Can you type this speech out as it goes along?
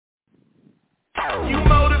You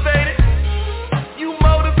motivated? You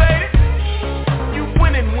motivated? You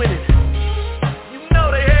winning, winning. You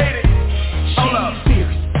know they hate it. Hold up.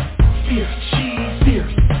 Fierce, fierce, she's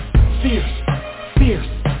fierce, fierce, fierce,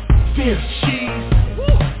 fierce, she's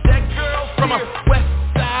that girl from a west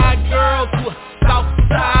side girl to a south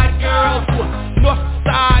side girl to a north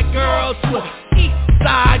side girl to a east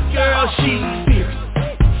side girl. She's fierce,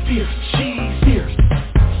 fierce, she's fierce,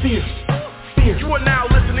 fierce, fierce. You are now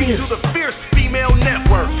listening to the Fierce Female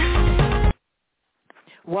Network.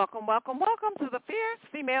 Welcome, welcome, welcome to the Fierce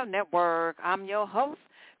Female Network. I'm your host,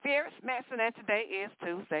 Fierce Mason, and today is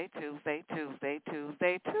Tuesday,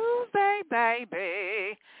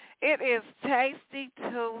 baby. It is Tasty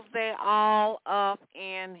Tuesday all up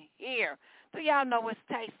in here. Do y'all know it's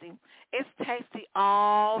tasty? It's tasty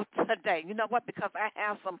all today. You know what? Because I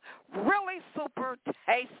have some really super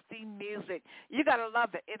tasty music. You got to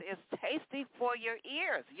love it. It is tasty for your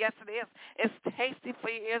ears. Yes, it is. It's tasty for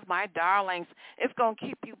your ears, my darlings. It's going to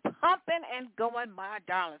keep you pumping and going, my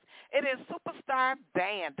darlings. It is Superstar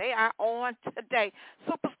Band. They are on today.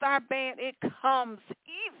 Superstar Band, it comes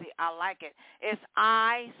easy. I like it. It's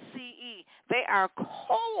ICE. They are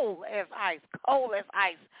cold as ice, cold as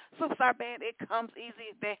ice. Superstar Band, it comes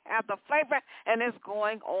easy. They have the flavor, and it's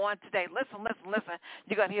going on today. Listen.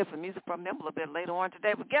 You're going to hear some music from them a little bit later on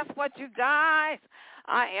today. But guess what, you guys?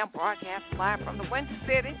 I am broadcasting live from the Windy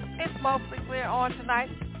City. It's mostly clear on tonight.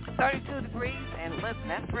 32 degrees, and listen,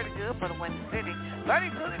 that's pretty good for the Windy City.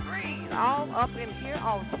 32 degrees all up in here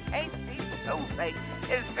on Tasty Tuesday.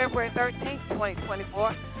 It is February 13th,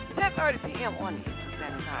 2024. 10:30 p.m. on the Eastern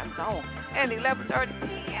Standard Time Zone and 11:30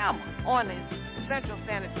 p.m. on the Central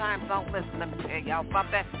Standard Time Zone. Listen, let me tell y'all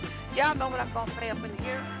about that. Y'all know what I'm going to say up in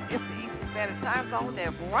here. It's the Eastern Standard Time Zone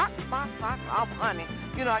that rocks my socks off, honey.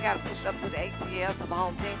 You know I got to push up to the ATL, to my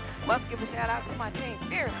home team. Must give a shout-out to my team,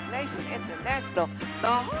 Fierce Nation International,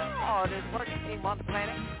 the hardest working team on the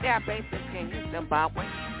planet. They are based in Kenya, Zimbabwe,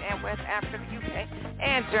 and West Africa, the UK,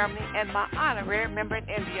 and Germany, and my honorary member in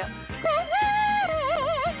India.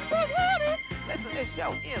 Listen, this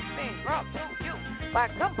show is being brought to you by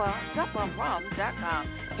GumbaRum.com.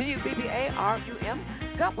 GUBBARUM,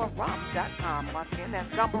 GumbaRum.com. Once again, that's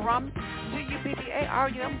GumbaRum,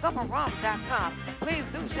 GUBBARUM, GumbaRum.com. Please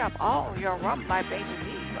do shop all your rum libation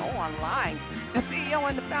needs online. The CEO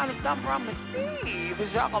and the founder of GumbaRum is Steve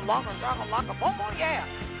Jagalaka, boom, yeah.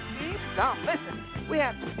 Steve Gum. Listen, we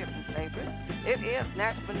have two different flavors. It is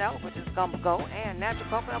natural vanilla, which is Gumba Go, and natural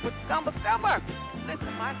coconut, which is Gumba Summer.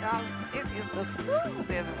 Listen, my darling, it is the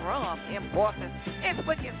smoothest rum in Boston. It's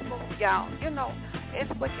wicked smooth, y'all. You know,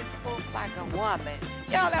 it's wicked smooth like a woman.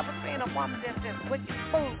 Y'all ever seen a woman that's just wicked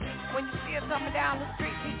smooth? When you see her coming down the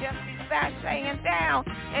street, she just be sashaying down,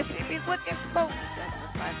 and she be wicked smooth. That's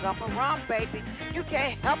just like Gumba rum, baby. You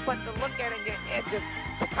can't help but to look at it, and your head just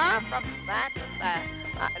turn from side to side.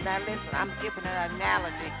 Now listen, I'm giving an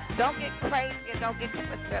analogy. Don't get crazy and don't get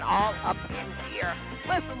twisted all up in here.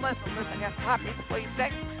 Listen, that's pop music for you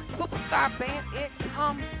today. Superstar Band, it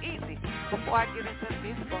comes easy. Before I get into the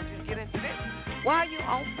music, I'm going to get into this. While you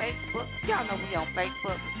on Facebook, y'all know we on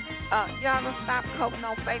Facebook. Y'all don't stop coding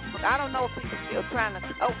on Facebook. I don't know if people still trying to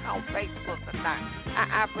code on Facebook or not.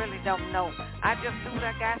 I really don't know. I just do what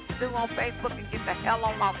I got to do on Facebook and get the hell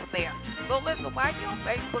on off of there. So listen, while you on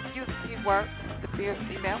Facebook, use the keyword the Fierce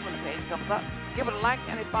Female when the page comes up. Give it a like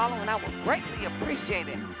and a follow, and I would greatly appreciate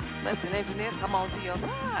it. Listen, engineer, come on to your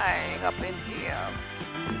line up in here.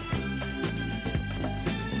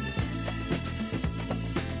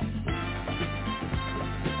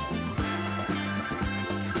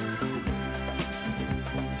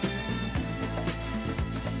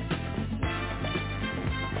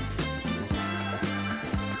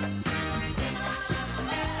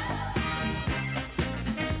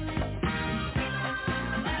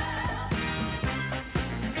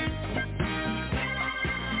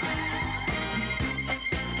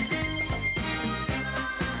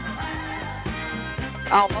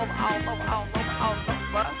 All over.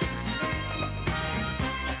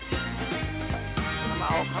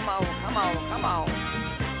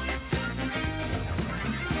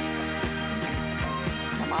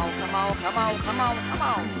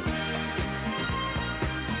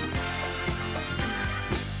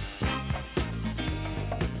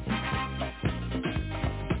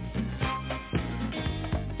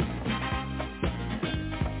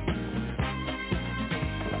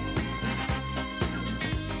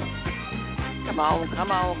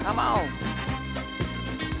 Come on. Come on.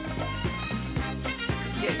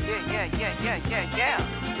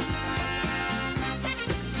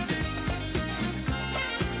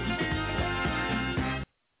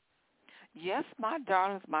 Yeah. Yes, my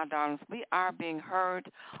darlings, we are being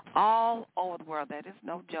heard all over the world. That is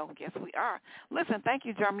no joke. Yes, we are. Listen, thank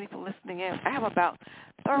you, Germany, for listening in. I have about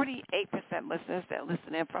 38% listeners that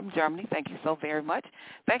listen in from Germany. Thank you so very much.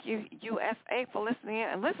 Thank you, USA, for listening in.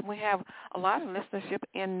 And listen, we have a lot of listenership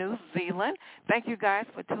in New Zealand. Thank you guys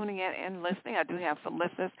for tuning in and listening. I do have some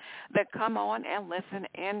listeners that come on and listen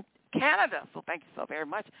in Canada. So thank you so very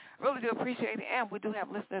much. Really do appreciate it. And we do have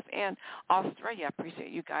listeners in Australia. I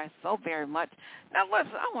appreciate you guys so very much. Now,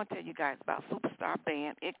 listen, I want to tell you guys about Superstar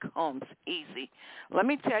Band. It comes easy. Let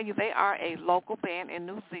me tell you, they are a local band in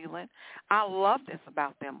New Zealand. I love this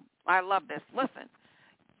about them. I love this. Listen,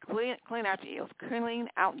 clean out your ears. Clean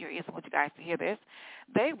out your ears. I want you guys to hear this.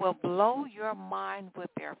 They will blow your mind with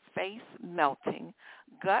their face-melting,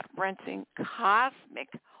 gut-wrenching, cosmic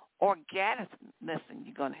orgasm. Listen,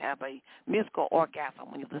 you're going to have a musical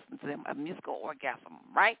orgasm when you listen to them, a musical orgasm,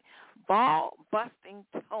 right? Ball-busting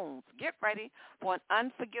tones. Get ready for an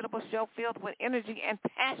unforgettable show filled with energy and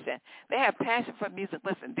passion. They have passion for music.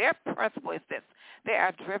 Listen, their principle is this. They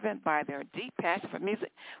are driven by their deep passion for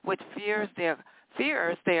music, which fears their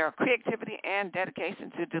creativity and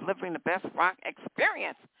dedication to delivering the best rock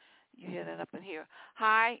experience. You hear that up in here.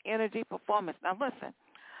 High energy performance. Now, listen.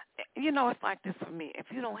 You know, it's like this for me. If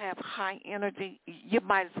you don't have high energy, you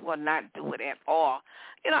might as well not do it at all.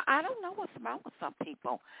 You know, I don't know what's wrong with some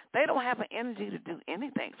people. They don't have an energy to do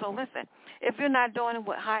anything. So listen, if you're not doing it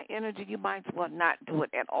with high energy, you might as well not do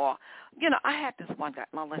it at all. You know, I had this one guy.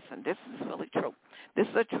 Now listen, this is really true. This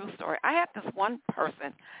is a true story. I had this one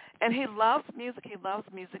person, and he loves music,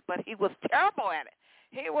 but he was terrible at it.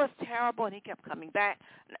 He was terrible, and he kept coming back.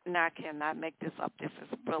 Now, I cannot make this up. This is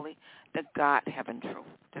really the God-heaven truth.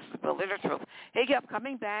 This is really the truth. He kept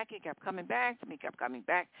coming back. He kept coming back.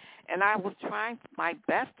 And I was trying my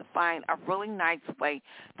best to find a really nice way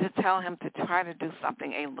to tell him to try to do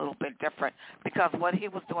something a little bit different, because what he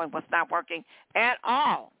was doing was not working at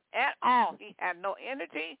all. At all. He had no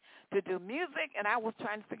energy to do music, and I was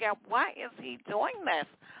trying to figure out, why is he doing this?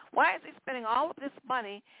 Why is he spending all of this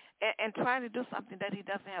money and trying to do something that he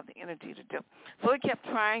doesn't have the energy to do? So he kept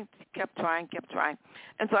trying.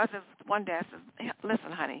 And so I said, one day, I said,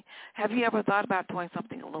 listen, honey, have you ever thought about doing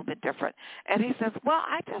something a little bit different? And he says, well,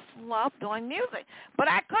 I just love doing music. But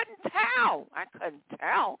I couldn't tell.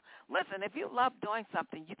 Listen, if you love doing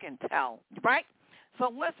something, you can tell, right? So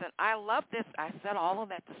listen, I love this. I said all of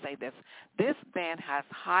that to say this. This band has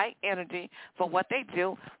high energy for what they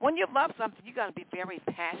do. When you love something, you're going to be very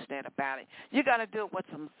passionate about it. You're going to do it with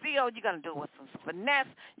some zeal. You're going to do it with some finesse.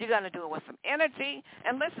 You're going to do it with some energy.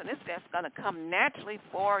 And listen, it's just going to come naturally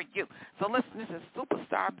for you. So listen, this is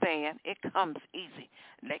Superstar Band. It comes easy.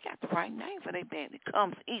 And they got the right name for their band. It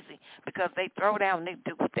comes easy because they throw down and they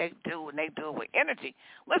do what they do, and they do it with energy.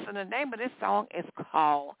 Listen, the name of this song is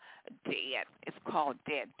called Dead. It's called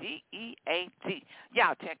Dead, D-E-A-D.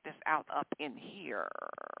 Y'all check this out up in here.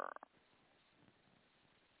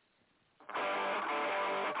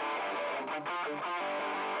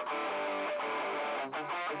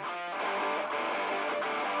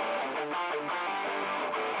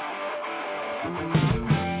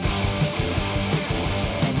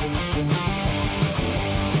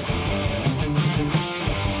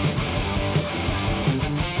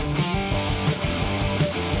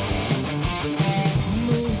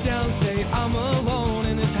 I'm alone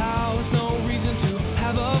in this house, no reason to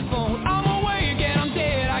have a phone. I'm awake and I'm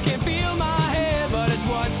dead, I can't feel my head, but it's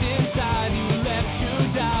what's inside you left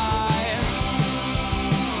to die.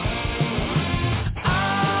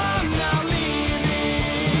 I'm not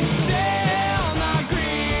leaving, stay on my grave.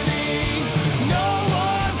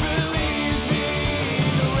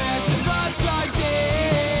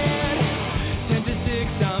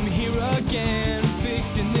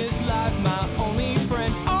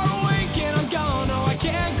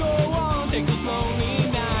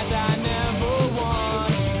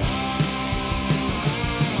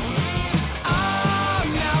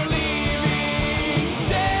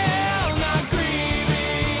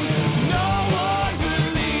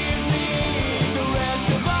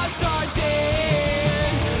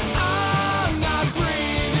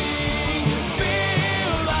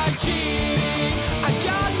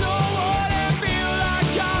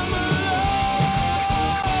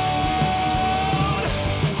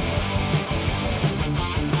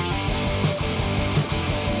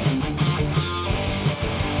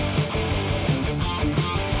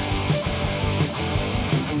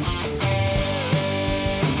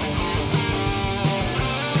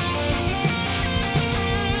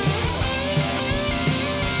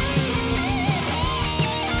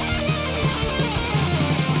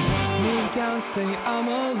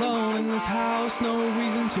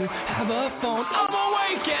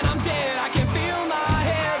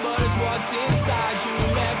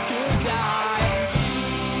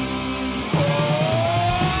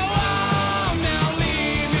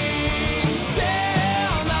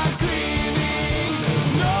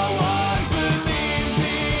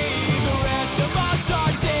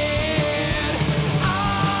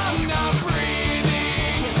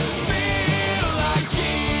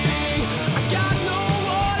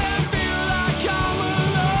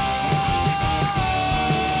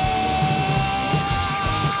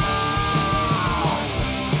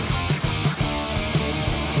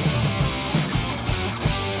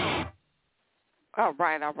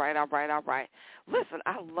 All right. Listen,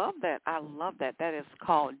 I love that. That is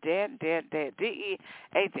called Dead,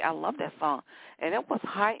 D-E-A-D. I love that song. And it was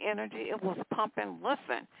high energy. It was pumping.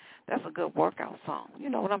 Listen, that's a good workout song. You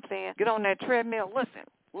know what I'm saying? Get on that treadmill. Listen,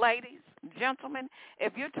 ladies, gentlemen,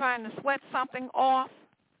 if you're trying to sweat something off,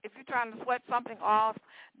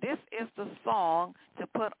 this is the song to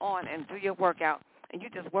put on and do your workout. And you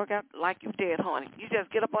just work out like you did, honey. You just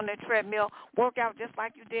get up on that treadmill, work out just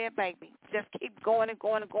like you did, baby. Just keep going and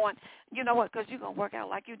going and going. You know what? Because you're going to work out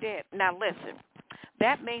like you did. Now, listen,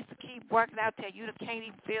 that means to keep working out till you can't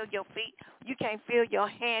even feel your feet. You can't feel your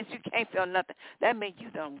hands. You can't feel nothing. That means you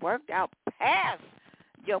done worked out past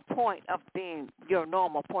your point of being your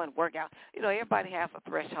normal point of workout. You know, everybody has a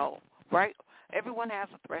threshold, right? Everyone has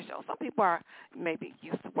a threshold. Some people are maybe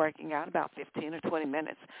used to working out about 15 or 20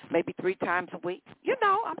 minutes, maybe 3 times a week. You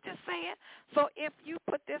know, I'm just saying. So if you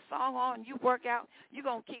put this song on and you work out, you're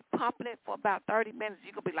going to keep pumping it for about 30 minutes.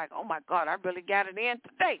 You're going to be like, oh, my God, I really got it in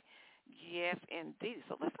today. Yes, indeed.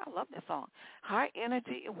 So listen, I love this song. High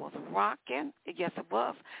energy. It was rocking. Yes, it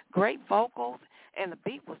was. Great vocals. And the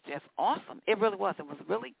beat was just awesome. It really was. It was a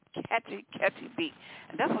really catchy beat.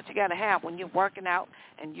 And that's what you got to have when you're working out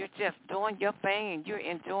and you're just doing your thing and you're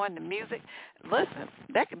enjoying the music. Listen,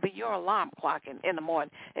 that can be your alarm clock in the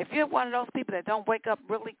morning. If you're one of those people that don't wake up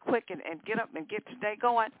really quick and get up and get your day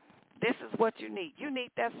going, this is what you need. You need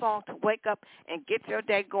that song to wake up and get your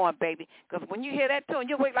day going, baby. Because when you hear that tune,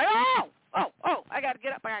 you'll wake like, oh, I got to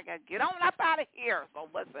get up. I got to get on up out of here. So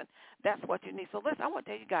listen, that's what you need. So listen, I want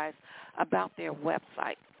to tell you guys about their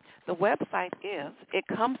website. The website is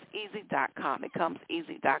itcomeseasy.com.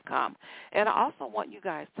 Itcomeseasy.com. And I also want you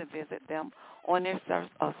guys to visit them on their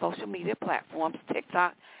social media platforms.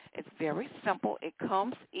 TikTok, it's very simple. It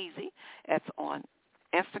Comes Easy. It's on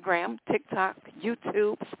Instagram, TikTok,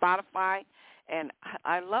 YouTube, Spotify, and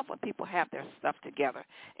I love when people have their stuff together.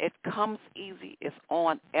 It Comes Easy is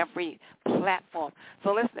on every platform.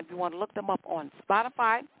 So listen, if you want to look them up on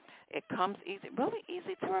Spotify, It Comes Easy. Really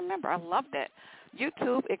easy to remember. I love that.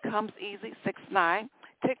 YouTube, It Comes Easy 69.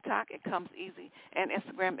 TikTok, It Comes Easy. And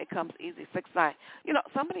Instagram, It Comes Easy 69. You know,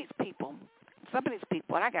 some of these people,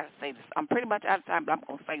 and I got to say this, I'm pretty much out of time, but I'm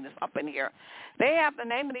going to say this up in here. They have the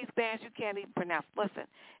name of these bands you can't even pronounce. Listen,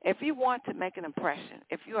 if you want to make an impression,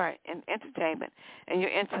 if you are in entertainment and you're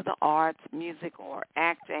into the arts, music, or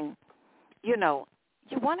acting, you know,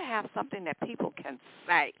 you want to have something that people can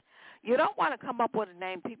say. You don't want to come up with a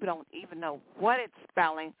name people don't even know what it's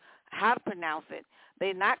spelling, how to pronounce it.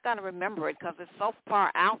 They're not going to remember it because it's so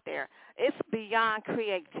far out there. It's beyond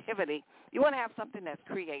creativity. You want to have something that's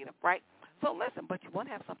creative, right? So listen, but you want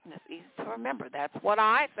to have something that's easy to remember. That's what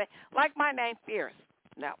I say. Like my name, Fierce.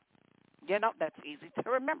 Now, you know, that's easy to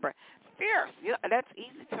remember. Fierce, you know, that's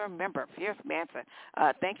easy to remember. Fierce Manson.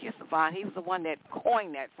 Thank you, Savon. He was the one that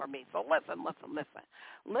coined that for me. So listen.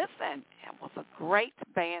 It was a great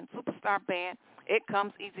band, superstar band. It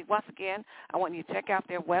Comes Easy. Once again, I want you to check out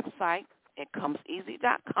their website,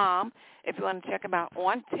 itcomeseasy.com. If you want to check them out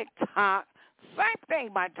on TikTok, same thing,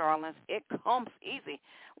 my darlings. It Comes Easy.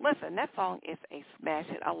 Listen, that song is a smash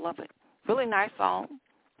hit. I love it. Really nice song.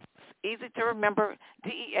 Easy to remember.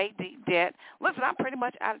 D-E-A-D, Dead. Listen, I'm pretty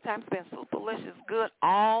much out of time. It's been super delicious, good,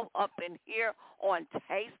 all up in here on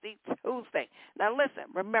Tasty Tuesday. Now, listen,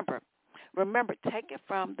 remember, take it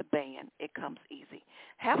from the band. It Comes Easy.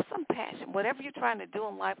 Have some passion. Whatever you're trying to do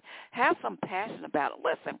in life, have some passion about it.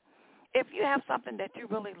 Listen, if you have something that you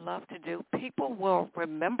really love to do, people will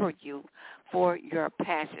remember you for your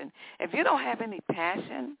passion. If you don't have any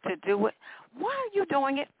passion to do it, why are you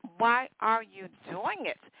doing it? Why are you doing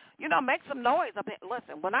it? You know, make some noise.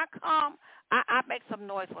 Listen, when I come, I make some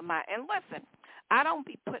noise with and listen, I don't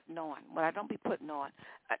be putting on. What I don't be putting on,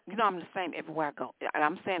 you know, I'm the same everywhere I go. And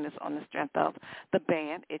I'm saying this on the strength of the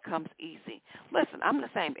band, It Comes Easy. Listen, I'm the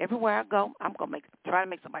same everywhere I go. I'm going to try to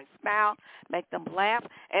make somebody smile, make them laugh.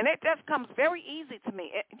 And it just comes very easy to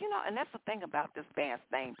me. You know, and that's the thing about this band's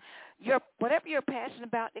name. Whatever you're passionate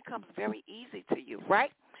about, it comes very easy to you,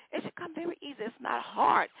 right? It should come very easy. It's not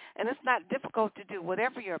hard, and it's not difficult to do.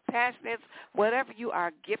 Whatever your passion is, whatever you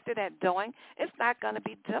are gifted at doing, it's not going to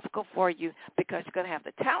be difficult for you because you're going to have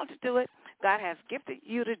the talent to do it. God has gifted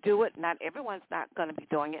you to do it. Not everyone's not going to be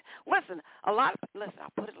doing it. Listen, I'll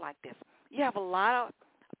put it like this. You have a lot of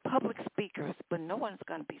public speakers, but no one's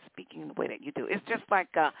going to be speaking the way that you do. It's just like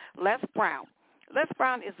Les Brown. Les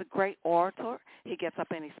Brown is a great orator. He gets up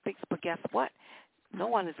and he speaks, but guess what? No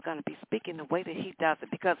one is going to be speaking the way that he does it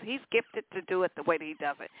because he's gifted to do it the way that he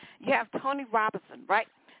does it. You have Tony Robinson, right?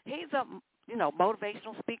 He's a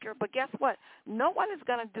motivational speaker. But guess what? No one is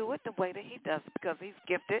going to do it the way that he does because he's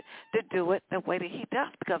gifted to do it the way that he does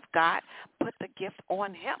because God put the gift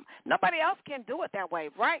on him. Nobody else can do it that way,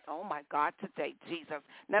 right? Oh, my God, today, Jesus.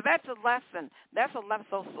 Now, that's a lesson. That's a lesson.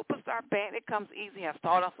 So Superstar Band, It Comes Easy, has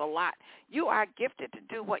taught us a lot. You are gifted to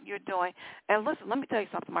do what you're doing. And listen, let me tell you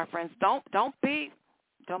something, my friends. Don't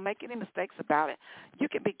make any mistakes about it. You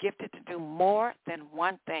can be gifted to do more than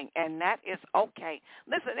one thing, and that is okay.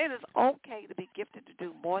 Listen, it is okay to be gifted to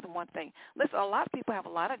do more than one thing. Listen, a lot of people have a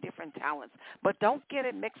lot of different talents, but don't get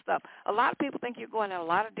it mixed up. A lot of people think you're going in a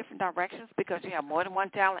lot of different directions because you have more than one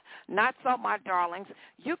talent. Not so, my darlings.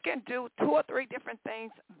 You can do 2 or 3 different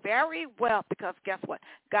things very well because guess what?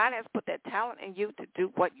 God has put that talent in you to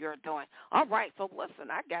do what you're doing. All right, so listen,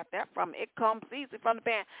 I got that from It Comes Easy from the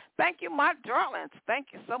band. Thank you, my darlings. Thank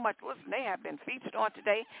you so much. Listen, they have been featured on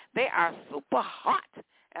today. They are super hot,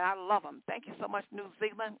 and I love them. Thank you so much, New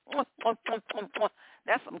Zealand.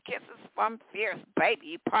 That's some kisses from Fierce, baby.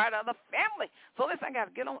 You're part of the family. So listen, I got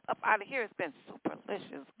to get on up out of here. It's been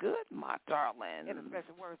superlicious good, my darling. In the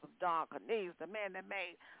special words of Don Cornelius, the man that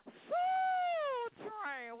made Soul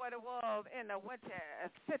Train what it was in the winter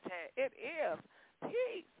city. It is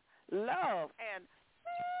peace, love, and